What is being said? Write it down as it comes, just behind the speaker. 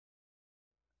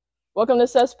Welcome to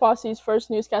Seth's Posse's first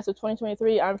newscast of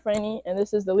 2023. I'm Franny, and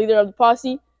this is the leader of the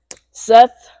posse,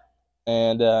 Seth.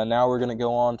 And now we're going to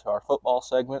go on to our football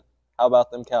segment. How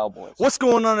about them Cowboys? What's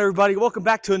going on, everybody? Welcome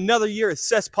back to another year at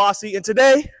Seth's Posse. And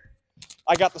today,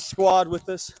 I got the squad with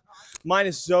us. Mine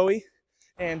is Zoe.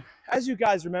 And as you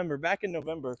guys remember, back in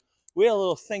November, we had a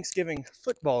little Thanksgiving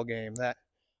football game that,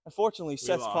 unfortunately,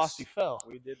 Seth's Posse fell.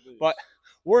 We did lose. But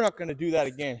we're not going to do that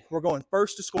again. We're going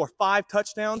first to score 5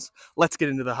 touchdowns. Let's get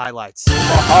into the highlights.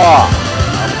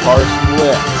 I'm Carson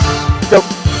Wentz. Go.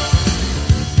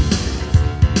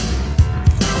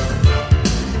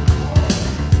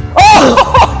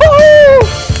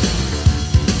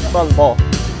 Run the ball.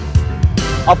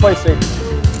 I'll play safety.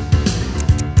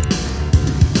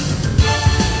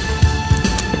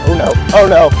 Oh no. Oh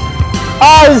no.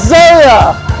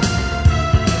 Isaiah!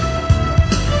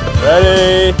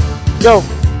 Ready? Go.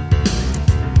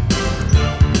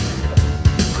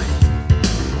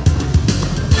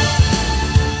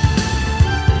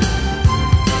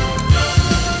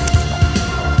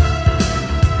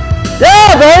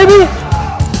 Yeah, baby!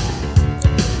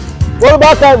 What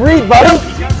about that read, buddy?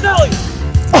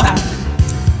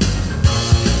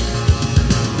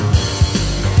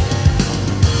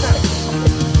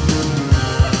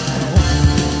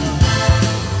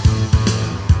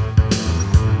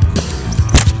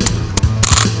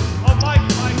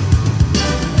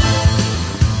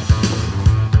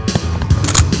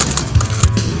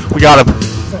 We got him.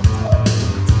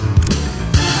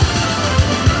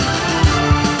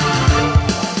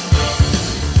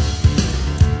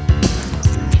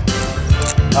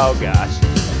 Oh gosh.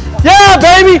 Yeah,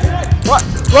 baby!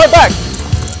 Right back.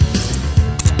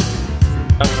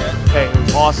 Okay. Hey, it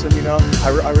was awesome, you know. I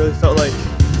really felt like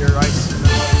you're ice.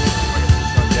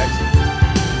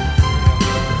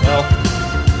 Well,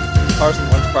 Carson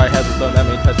Wentz probably hasn't thrown that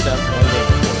many touchdowns in one game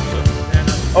before.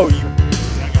 So. Oh, you.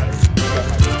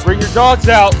 Bring your dogs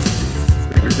out.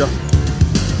 Bring your dogs.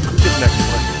 Who's the next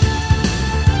one?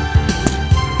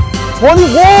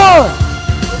 21!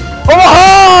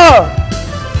 Omaha!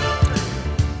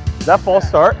 Is that false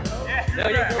start?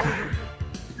 Yeah.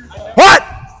 What?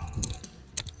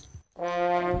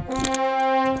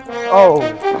 Oh.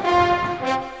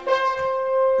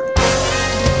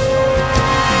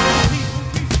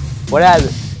 What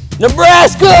happened?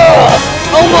 Nebraska!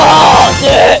 Omaha!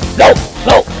 Yeah! No!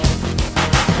 No!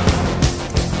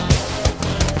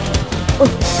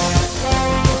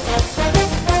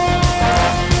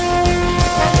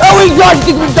 Oh, he dodged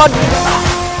it! He dodged it!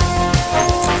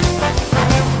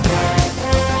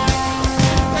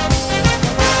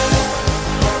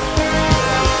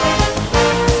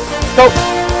 Go!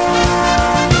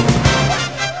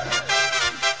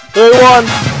 3-1.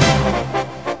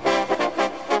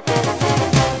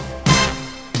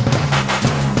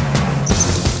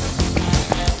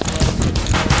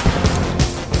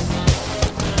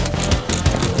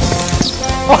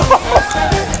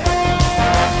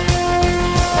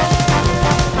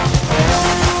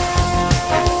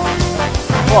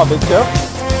 Come on, Big Show.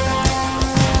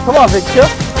 Come on, Big Show.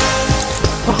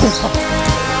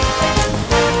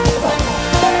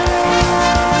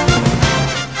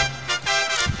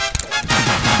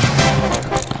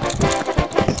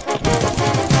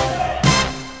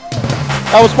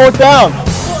 That was 4th down.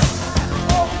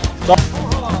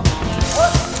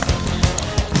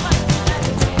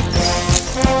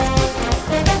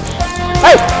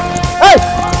 Hey! Hey!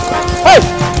 Hey!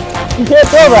 You can't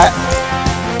throw that.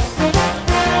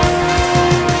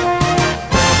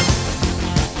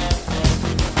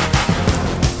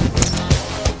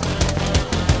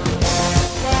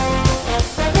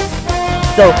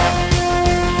 Go.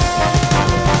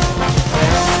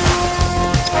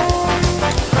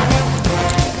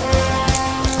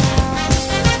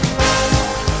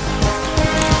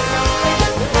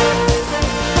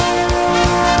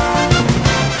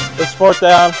 It's 4th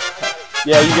down.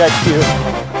 Yeah, you got cute.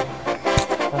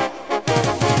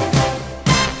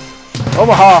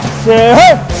 Omaha. Say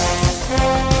hey!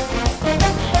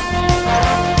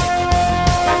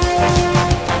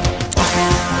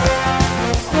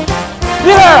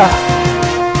 Yeah!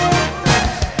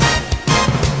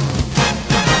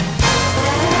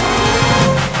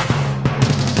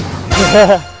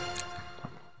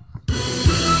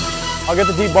 I'll get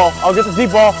the deep ball. I'll get the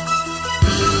deep ball.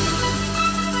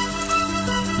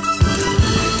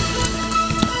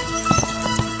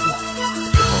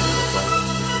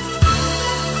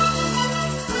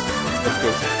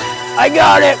 I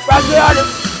got it! I got it!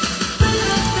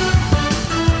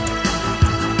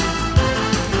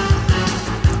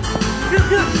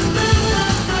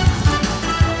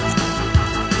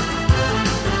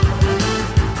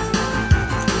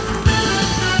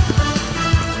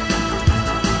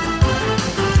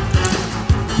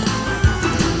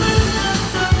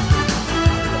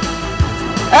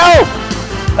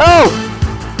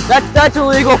 That's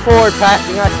illegal forward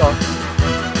passing. I saw.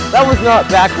 That was not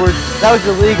backwards. That was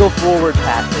illegal forward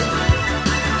passing.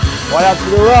 Right out to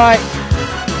the right.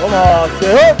 Come on,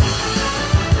 sit up.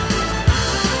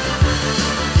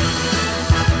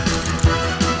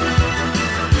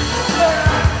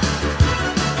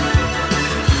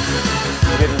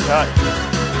 Getting cut.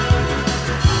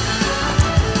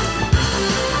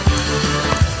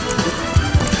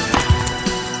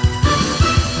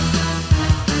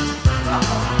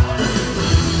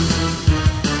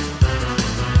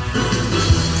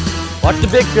 Watch the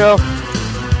big show.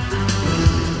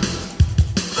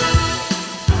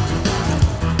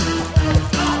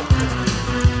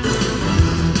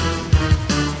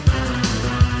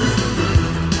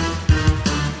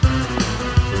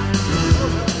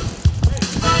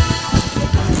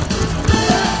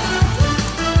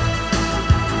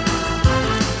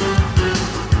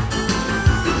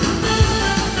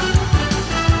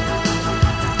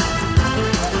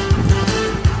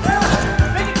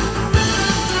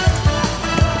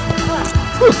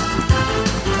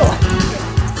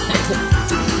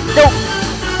 Go!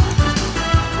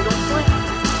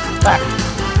 Back.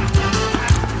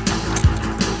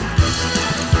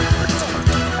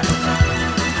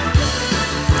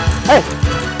 Hey!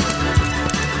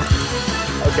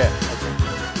 Okay.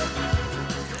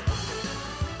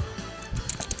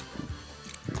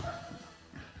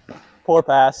 Poor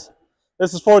pass.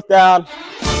 This is 4th down.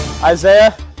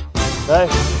 Isaiah. Hey.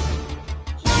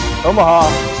 Omaha.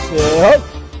 Sit up.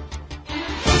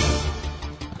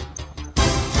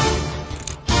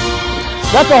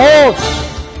 That's a hold.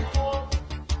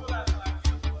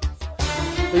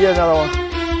 We get another one.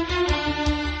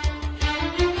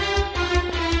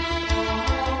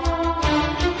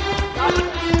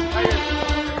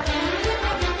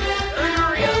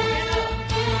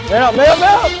 Man up, man up,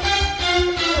 man up.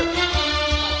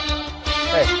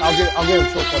 Hey, I'll get him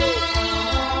short coverage.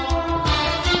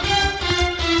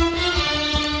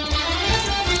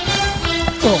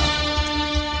 Go.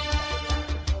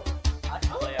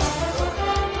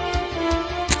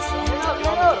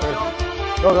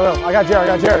 I got Jared.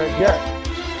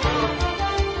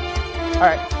 All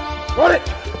right. Run it.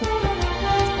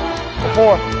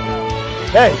 4.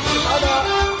 Hey.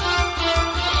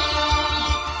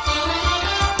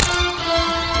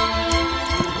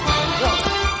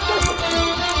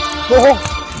 Go home.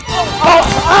 Oh.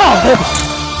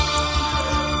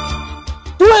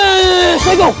 Twist.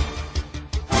 They go.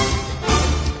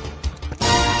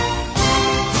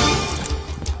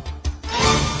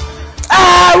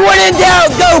 When in doubt,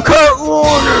 go Kurt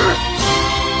Warner!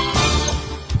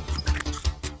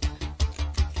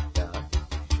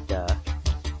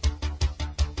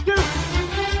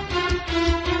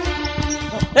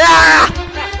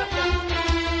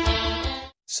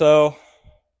 So,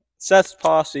 Seth's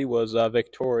posse was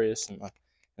victorious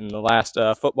in the last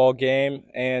football game,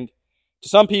 and to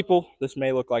some people, this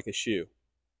may look like a shoe.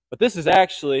 But this is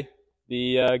actually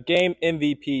the game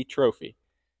MVP trophy.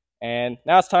 And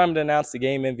now it's time to announce the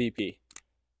game MVP.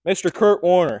 Mr. Kurt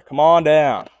Warner, come on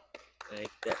down.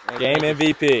 Game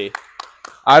MVP.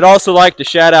 I'd also like to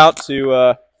shout out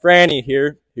to Franny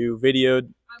here, who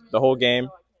videoed the whole game.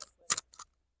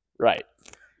 Right.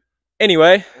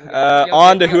 Anyway,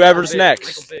 on to whoever's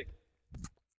next.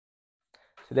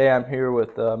 Today I'm here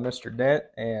with Mr. Dent,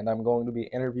 and I'm going to be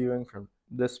interviewing for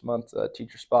this month's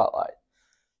Teacher Spotlight.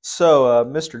 So,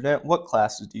 Mr. Dent, what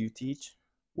classes do you teach?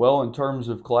 Well, in terms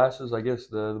of classes, I guess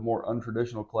the more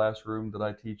untraditional classroom that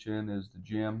I teach in is the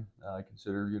gym. I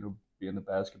consider, being a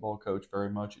basketball coach very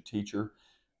much a teacher.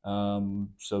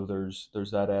 So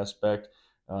there's that aspect.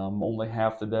 Only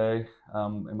half the day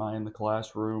am I in the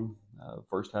classroom.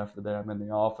 First half of the day I'm in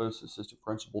the office, assistant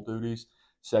principal duties.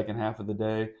 Second half of the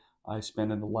day I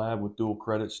spend in the lab with dual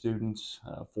credit students,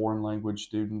 foreign language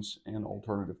students, and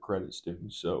alternative credit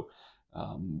students. So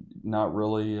not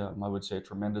really, I would say, a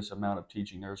tremendous amount of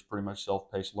teaching there. Is pretty much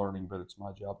self-paced learning, but it's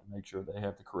my job to make sure they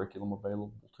have the curriculum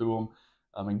available to them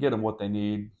and get them what they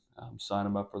need, sign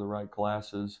them up for the right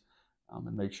classes,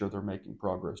 and make sure they're making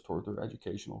progress toward their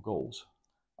educational goals.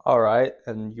 All right,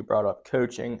 and you brought up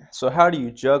coaching. So how do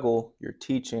you juggle your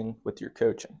teaching with your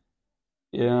coaching?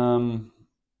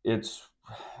 It's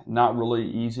not really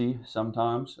easy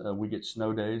sometimes. We get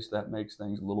snow days. That makes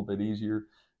things a little bit easier.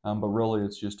 But really,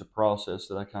 it's just a process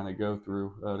that I kind of go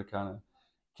through to kind of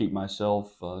keep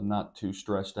myself not too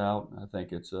stressed out. I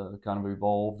think it's kind of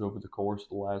evolved over the course of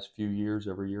the last few years.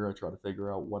 Every year I try to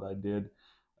figure out what I did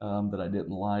that I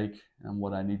didn't like and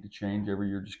what I need to change every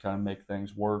year, just kind of make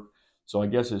things work. So I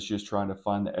guess it's just trying to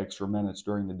find the extra minutes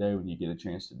during the day when you get a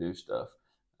chance to do stuff.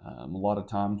 A lot of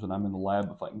times when I'm in the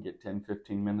lab, if I can get 10,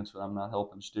 15 minutes when I'm not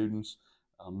helping students,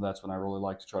 that's when I really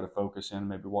like to try to focus in,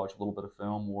 maybe watch a little bit of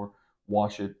film or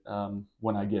watch it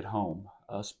when I get home,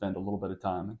 spend a little bit of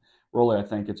time. And really, I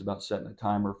think it's about setting a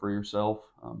timer for yourself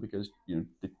because the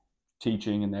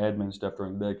teaching and the admin stuff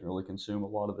during the day can really consume a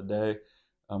lot of the day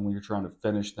when you're trying to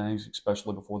finish things,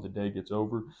 especially before the day gets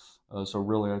over. So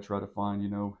really, I try to find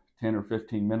 10 or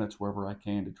 15 minutes wherever I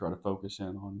can to try to focus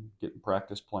in on getting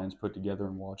practice plans put together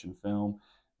and watching film.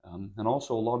 And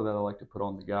also a lot of that I like to put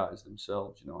on the guys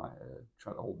themselves. I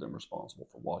try to hold them responsible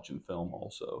for watching film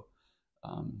also.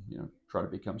 Try to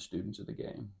become students of the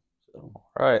game. So.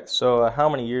 All right. So how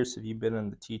many years have you been in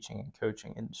the teaching and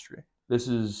coaching industry? This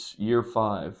is year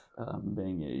 5,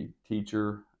 being a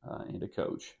teacher and a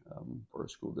coach for a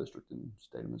school district in the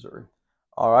state of Missouri.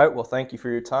 All right. Well, thank you for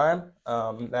your time.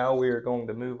 Now we are going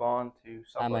to move on to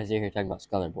something. I'm Isaiah here talking about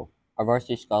Scholar Bowl. Our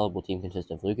varsity Scholar Bowl team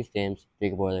consists of Lucas James,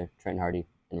 Jacob Euler, Trent Hardy,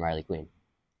 and Riley Queen.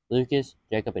 Lucas,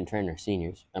 Jacob, and Trent are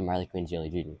seniors, and Riley Queen's the only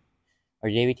junior. Our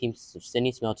JV team consists of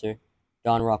Sydney Smelter,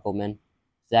 Don Rockelman,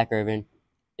 Zach Irvin,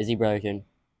 Izzy Brotherton,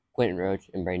 Quentin Roach,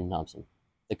 and Braden Thompson.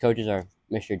 The coaches are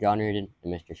Mr. John Reardon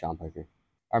and Mr. Sean Parker.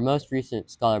 Our most recent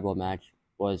Scholar Bowl match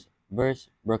was versus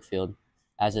Brookfield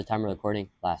as of the time of recording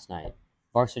last night.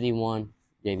 Varsity won,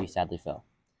 JV sadly fell.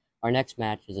 Our next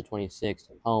match is the 26th,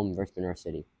 home versus Monroe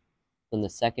City. From the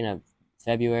 2nd of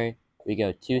February, we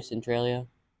go to Centralia,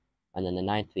 and then the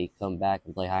 9th we come back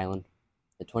and play Highland.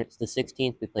 The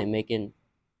 16th we play Macon,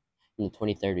 and the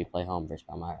 23rd we play home versus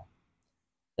Palmyra.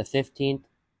 The 15th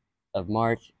of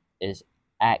March is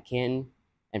at Canton,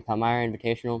 and Palmyra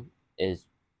Invitational is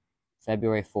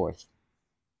February 4th.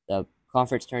 The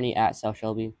conference tourney at South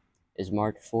Shelby is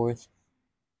March 4th,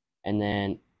 and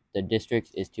then the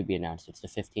district is to be announced. It's the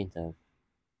 15th of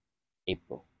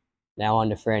April. Now on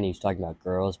to Franny, who's talking about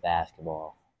girls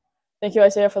basketball. Thank you,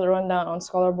 Isaiah, for the rundown on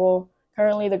Scholar Bowl.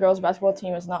 Currently, the girls basketball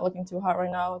team is not looking too hot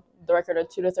right now. The record of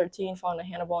 2-13 following the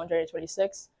Hannibal on January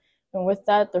 26th. And with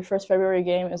that, their first February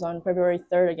game is on February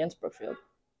 3rd against Brookfield.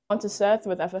 On to Seth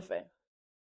with FFA.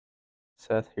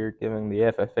 Seth here giving the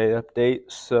FFA update.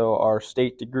 So our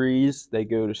state degrees, they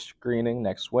go to screening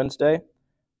next Wednesday.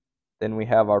 Then we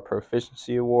have our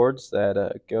proficiency awards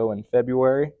that go in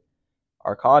February.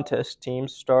 Our contest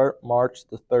teams start March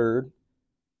the 3rd.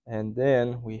 And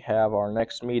then we have our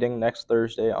next meeting next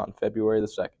Thursday on February the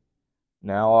 2nd.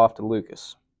 Now off to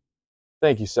Lucas.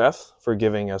 Thank you, Seth, for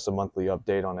giving us a monthly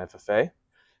update on FFA.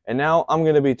 And now I'm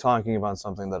going to be talking about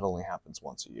something that only happens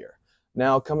once a year.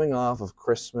 Now, coming off of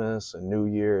Christmas and New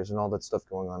Year's and all that stuff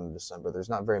going on in December, there's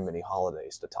not very many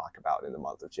holidays to talk about in the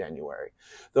month of January.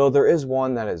 Though there is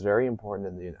one that is very important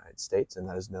in the United States, and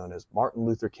that is known as Martin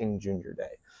Luther King Jr.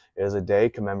 Day. It is a day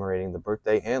commemorating the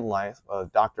birthday and life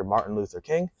of Dr. Martin Luther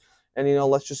King. And,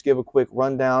 let's just give a quick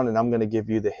rundown, and I'm going to give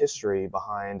you the history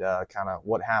behind kind of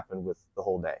what happened with the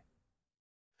whole day.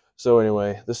 So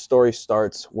anyway, this story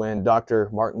starts when Dr.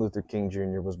 Martin Luther King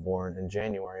Jr. was born in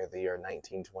January of the year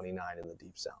 1929 in the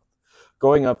Deep South.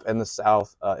 Growing up in the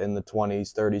South in the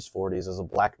 20s, 30s, 40s as a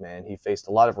black man, he faced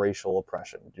a lot of racial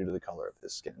oppression due to the color of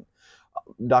his skin.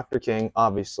 Dr. King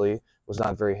obviously was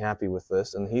not very happy with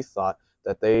this, and he thought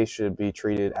that they should be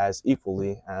treated as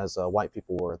equally as white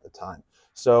people were at the time.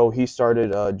 So he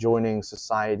started joining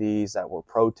societies that were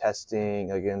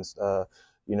protesting against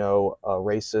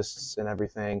racists and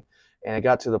everything. And it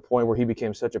got to the point where he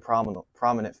became such a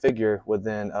prominent figure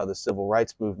within the civil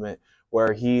rights movement,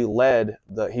 where he was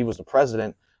the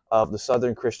president of the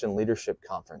Southern Christian Leadership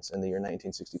Conference in the year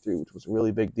 1963, which was a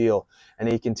really big deal. And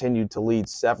he continued to lead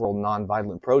several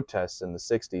nonviolent protests in the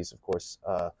 60s, of course,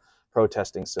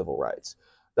 protesting civil rights.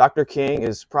 Dr. King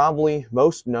is probably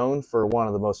most known for one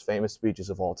of the most famous speeches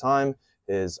of all time,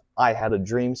 his I Had a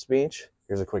Dream speech.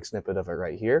 Here's a quick snippet of it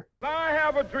right here. I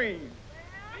have a dream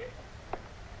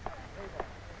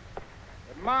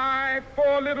that my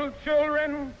 4 little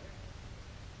children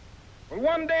will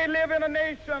one day live in a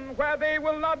nation where they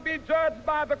will not be judged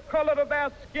by the color of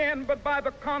their skin, but by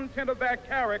the content of their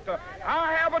character.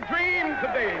 I have a dream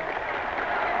today.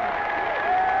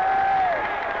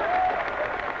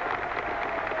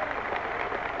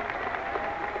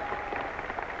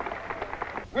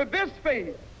 With this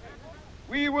faith,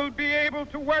 we will be able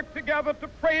to work together, to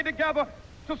pray together,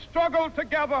 to struggle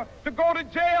together, to go to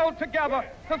jail together,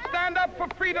 to stand up for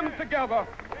freedom together,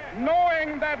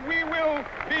 knowing that we will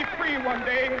be free one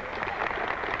day.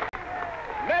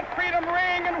 Let freedom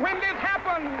ring, and when this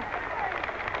happens,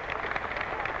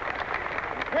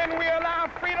 when we allow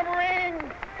freedom to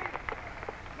ring,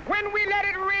 when we let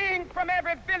it ring from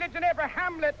every village and every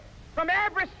hamlet, from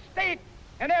every state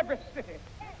and every city,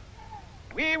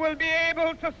 we will be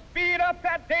able to speed up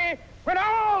that day when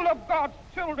all of God's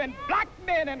children, black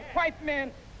men and white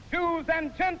men, Jews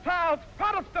and Gentiles,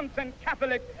 Protestants and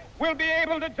Catholics, will be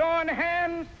able to join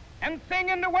hands and sing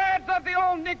in the words of the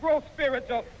old Negro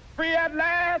spiritual, free at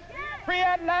last, free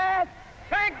at last.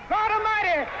 Thank God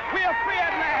Almighty, we are free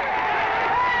at last.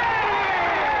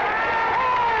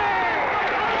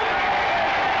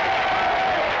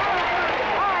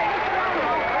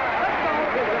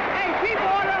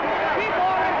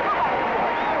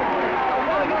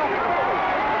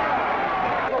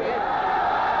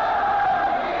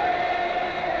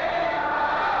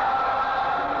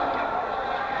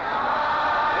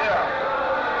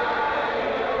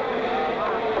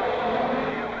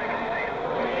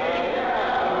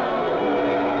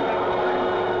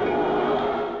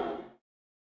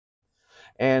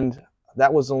 And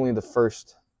that was only the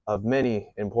first of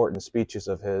many important speeches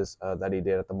of his that he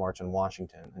did at the March on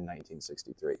Washington in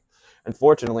 1963.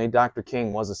 Unfortunately, Dr.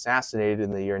 King was assassinated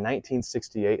in the year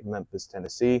 1968 in Memphis,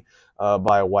 Tennessee,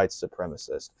 by a white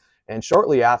supremacist. And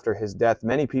shortly after his death,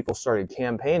 many people started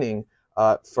campaigning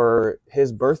for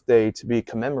his birthday to be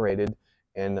commemorated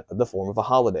in the form of a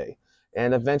holiday.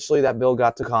 And eventually that bill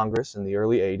got to Congress in the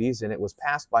early 80s, and it was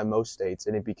passed by most states,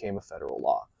 and it became a federal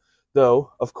law.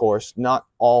 Though, of course, not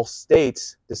all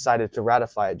states decided to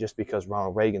ratify it just because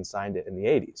Ronald Reagan signed it in the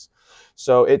 80s.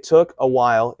 So it took a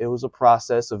while. It was a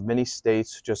process of many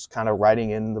states just kind of writing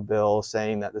in the bill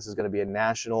saying that this is going to be a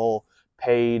national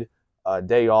paid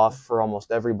day off for almost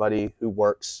everybody who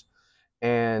works.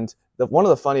 And one of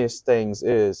the funniest things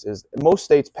is most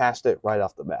states passed it right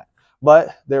off the bat.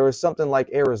 But there was something like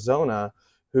Arizona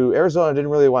didn't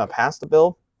really want to pass the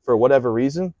bill for whatever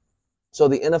reason. So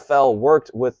the NFL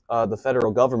worked with the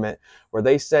federal government where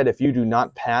they said, if you do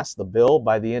not pass the bill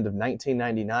by the end of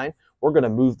 1999, we're going to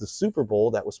move the Super Bowl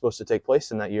that was supposed to take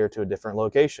place in that year to a different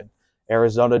location.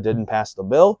 Arizona didn't pass the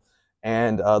bill,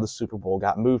 and the Super Bowl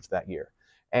got moved that year.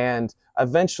 And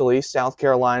eventually, South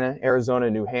Carolina, Arizona,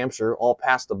 and New Hampshire all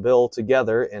passed a bill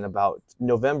together in about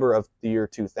November of the year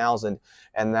 2000,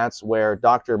 and that's where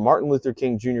Dr. Martin Luther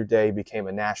King Jr. Day became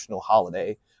a national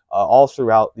holiday all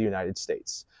throughout the United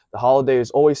States. The holiday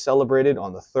is always celebrated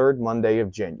on the third Monday of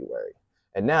January.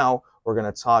 And now we're going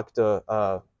to talk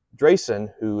to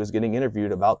Drayson, who is getting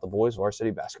interviewed about the boys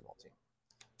varsity basketball team.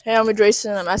 Hey, I'm with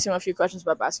Drayson. I'm asking him a few questions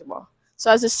about basketball. So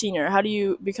as a senior, how do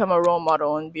you become a role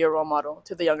model and be a role model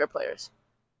to the younger players?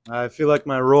 I feel like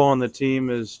my role on the team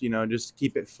is, just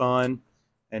keep it fun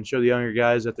and show the younger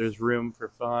guys that there's room for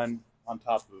fun on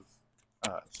top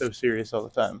of so serious all the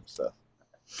time stuff.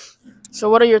 So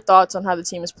what are your thoughts on how the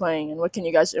team is playing, and what can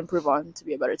you guys improve on to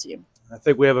be a better team? I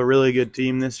think we have a really good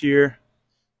team this year,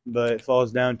 but it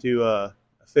falls down to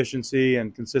efficiency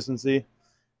and consistency,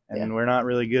 and we're not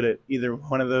really good at either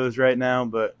one of those right now,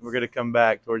 but we're going to come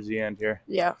back towards the end here.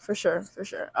 Yeah, for sure, for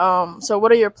sure. So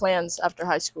what are your plans after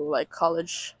high school, like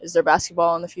college? Is there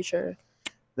basketball in the future?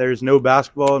 There's no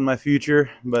basketball in my future,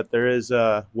 but there is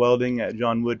welding at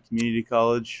John Wood Community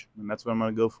College, and that's what I'm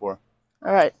going to go for.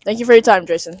 All right. Thank you for your time,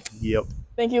 Drayson. Yep.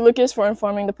 Thank you, Lucas, for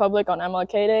informing the public on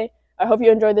MLK Day. I hope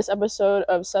you enjoyed this episode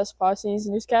of Seth's Posse's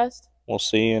Newscast. We'll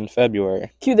see you in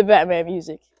February. Cue the Batman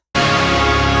music.